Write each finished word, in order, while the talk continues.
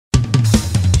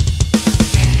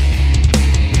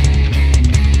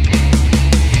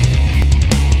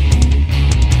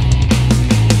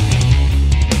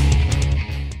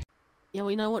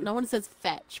no one says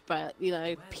fetch, but you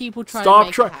know, people try to make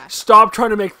it happen. Stop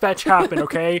trying to make fetch happen,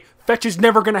 okay? Fetch is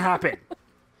never gonna happen.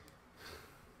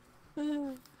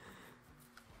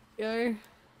 Yo.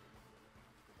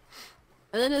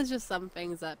 And then there's just some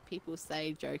things that people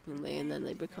say jokingly, and then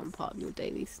they become part of your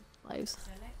daily lives.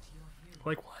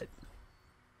 Like what?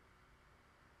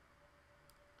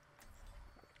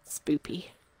 Spoopy.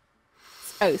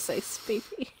 Oh, so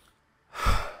spoopy.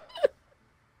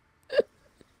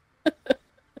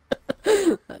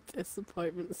 That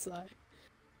disappointment sigh.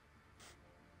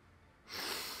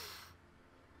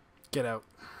 Get out.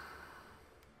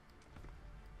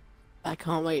 I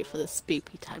can't wait for the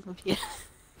spoopy time of year.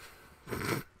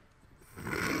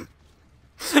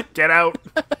 Get out.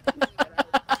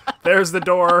 There's the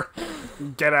door.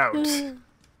 Get out.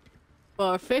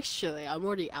 Well, officially, I'm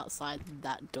already outside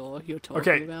that door you're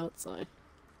talking about, so...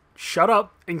 Shut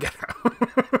up and get out.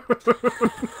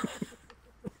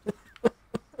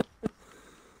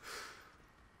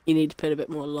 You need to put a bit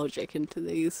more logic into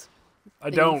these. I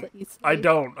don't.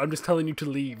 I'm just telling you to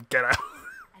leave. Get out.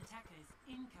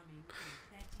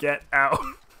 Get out.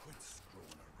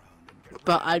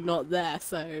 But I'm not there,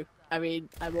 so... I mean,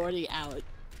 I'm already out.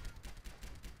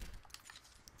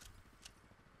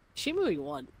 Shoot me what you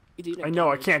want. You do no I know,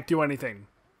 damage. I can't do anything.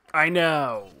 I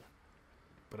know.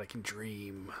 But I can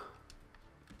dream.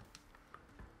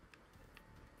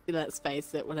 Let's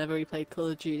face it, whenever we played Call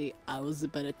of Duty, I was a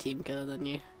better team killer than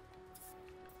you.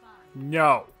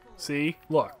 No. See?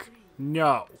 Look.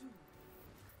 No.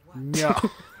 No.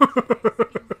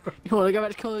 You want to go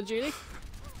back to Call of Duty?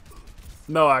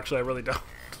 No, actually, I really don't.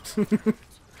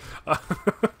 I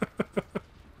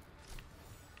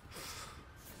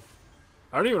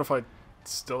don't even know if I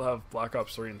still have Black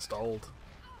Ops 3 installed.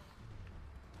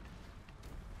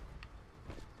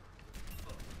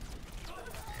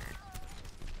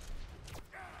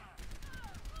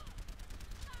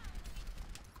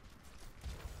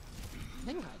 I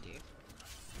think I do.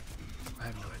 I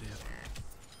have no idea.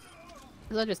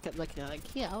 Because I just kept looking at it,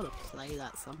 like, yeah, I want to play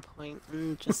that at some point,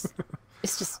 and just...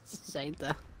 it's just stayed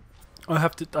there. I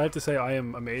have to say I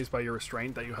am amazed by your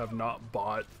restraint that you have not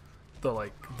bought the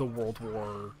World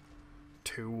War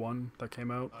II one that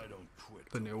came out.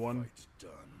 The new one.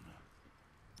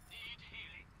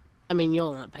 I mean,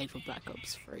 you're not paid for Black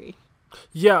Ops 3.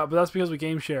 Yeah, but that's because we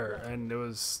game share, and it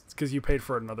was because you paid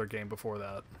for another game before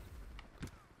that.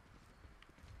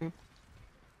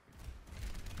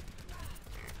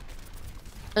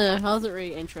 I wasn't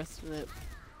really interested in it.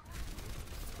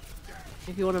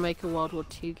 If you want to make a World War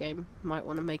II game, you might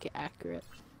want to make it accurate.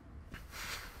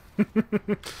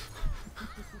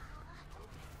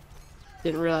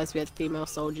 Didn't realize we had female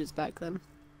soldiers back then.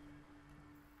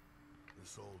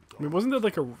 I mean, wasn't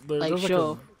there there was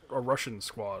sure. a Russian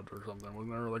squad or something?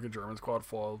 Wasn't there like a German squad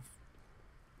full of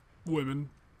women?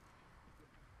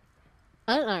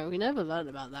 I don't know. We never learned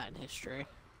about that in history.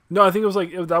 No, I think it was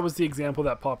that was the example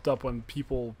that popped up when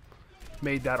people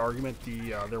made that argument.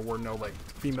 There were no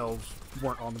females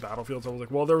weren't on the battlefield. So I was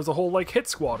like, well, there was a whole hit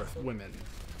squad of women.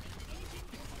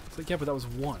 It's like, yeah, but that was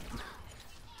one.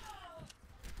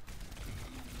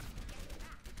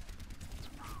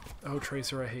 Oh,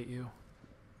 Tracer, I hate you.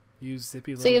 You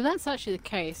zippy little... See, if that's actually the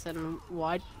case, then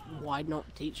why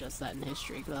not teach us that in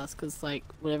history class? Because,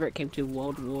 whenever it came to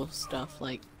World War stuff,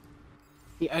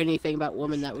 the only thing about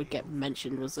women that would get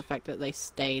mentioned was the fact that they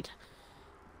stayed,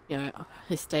 they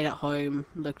stayed at home,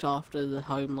 looked after the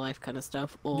home life kind of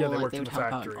stuff, or yeah, they worked they in would the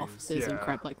help factories. out officers and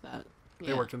crap like that. They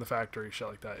Yeah. worked in the factory, shit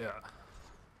like that, yeah.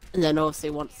 And then obviously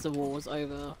once the war was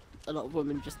over, a lot of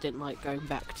women just didn't like going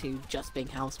back to just being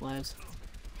housewives.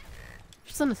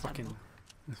 Which is understandable.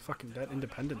 Fucking that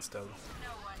independence though.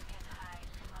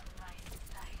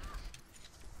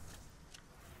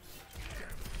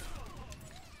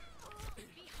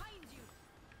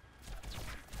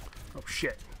 Oh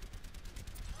shit.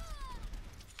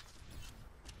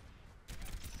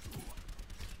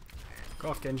 Go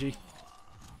off, Genji.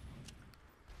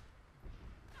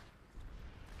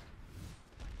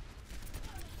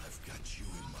 I've got you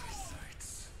in my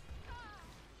sights.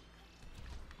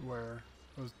 Where?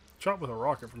 I was shot with a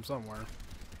rocket from somewhere.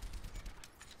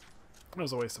 That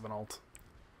was a waste of an ult.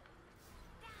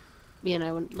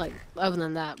 Other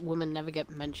than that, women never get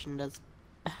mentioned as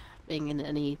being in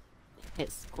any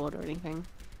hit squad or anything.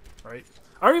 Right?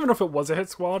 I don't even know if it was a hit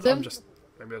squad. So,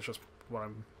 maybe that's just what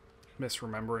I'm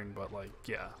misremembering, but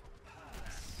yeah.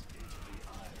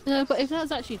 No, but if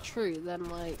that's actually true,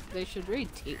 then they should really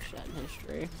teach that in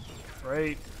history.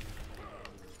 Right?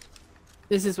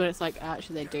 This is when it's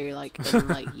actually they do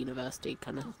in university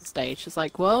kind of stage. It's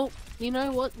well, you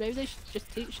know what? Maybe they should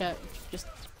just teach that just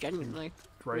genuinely.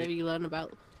 right? Whenever you learn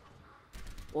about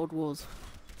World Wars.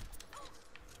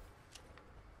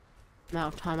 Now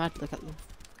time I had to look at the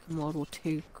fucking World War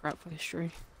II crap for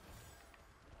history.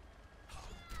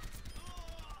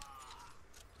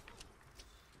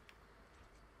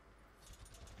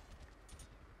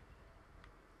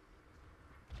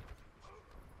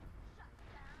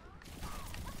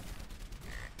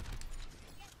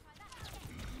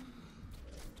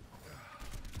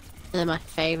 And then my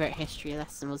favourite history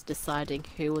lesson was deciding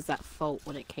who was at fault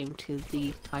when it came to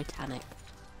the Titanic.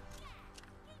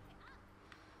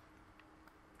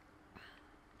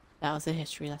 That was a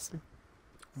history lesson.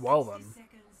 Well then.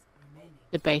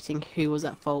 Debating who was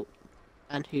at fault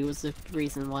and who was the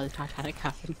reason why the Titanic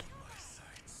happened.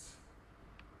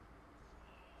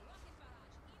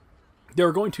 They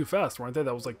were going too fast, weren't they?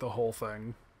 That was like the whole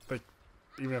thing. Like,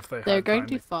 even if they They were had going time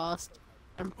too fast.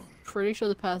 I'm pretty sure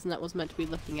the person that was meant to be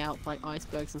looking out for like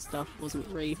icebergs and stuff wasn't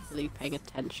really paying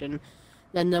attention.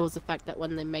 Then there was the fact that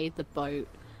when they made the boat,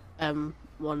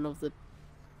 one of the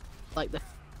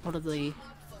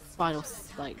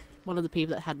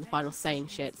people that had the final saying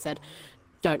shit said,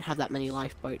 "Don't have that many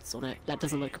lifeboats on it. That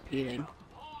doesn't look appealing."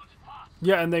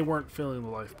 Yeah, and they weren't filling the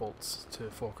lifeboats to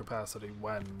full capacity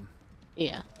when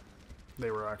Yeah. they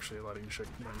were actually letting shit,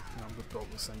 when, the boat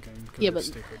was sinking. 'Cause Yeah, they're but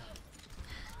stupid.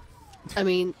 I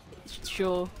mean,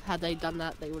 sure, had they done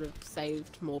that, they would have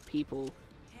saved more people.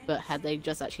 But had they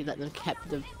just actually let them kept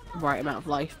the right amount of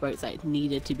lifeboats that it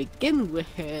needed to begin with,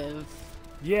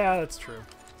 Yeah, that's true.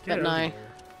 Get But over no.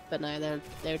 there. but no,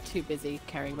 they're too busy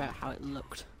caring about how it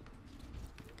looked.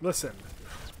 Listen,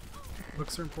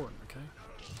 looks are important, okay?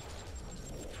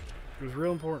 It was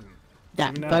real important.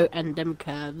 That Even now. boat and them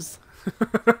curves.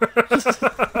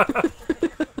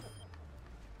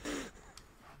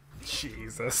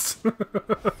 Jesus.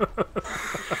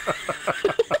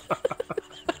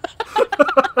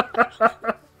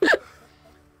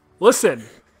 Listen,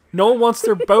 no one wants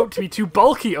their boat to be too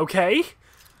bulky, okay?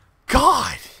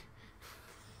 God!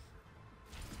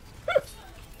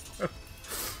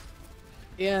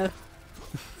 Yeah.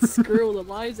 Screw all the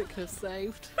lives it could have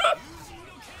saved.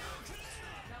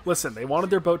 Listen, they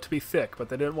wanted their boat to be thick, but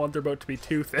they didn't want their boat to be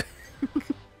too thick.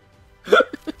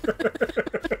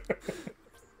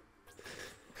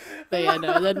 But yeah,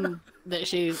 no, then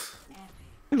literally,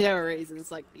 there were reasons,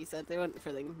 like you said, they weren't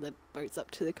filling the boats up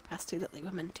to the capacity that they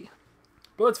were meant to.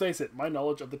 But let's face it, my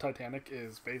knowledge of the Titanic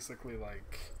is basically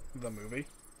like the movie.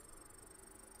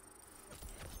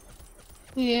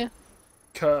 Yeah,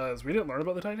 Because we didn't learn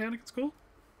about the Titanic in school.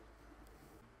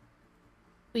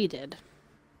 we did.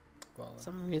 Well, For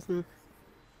some reason.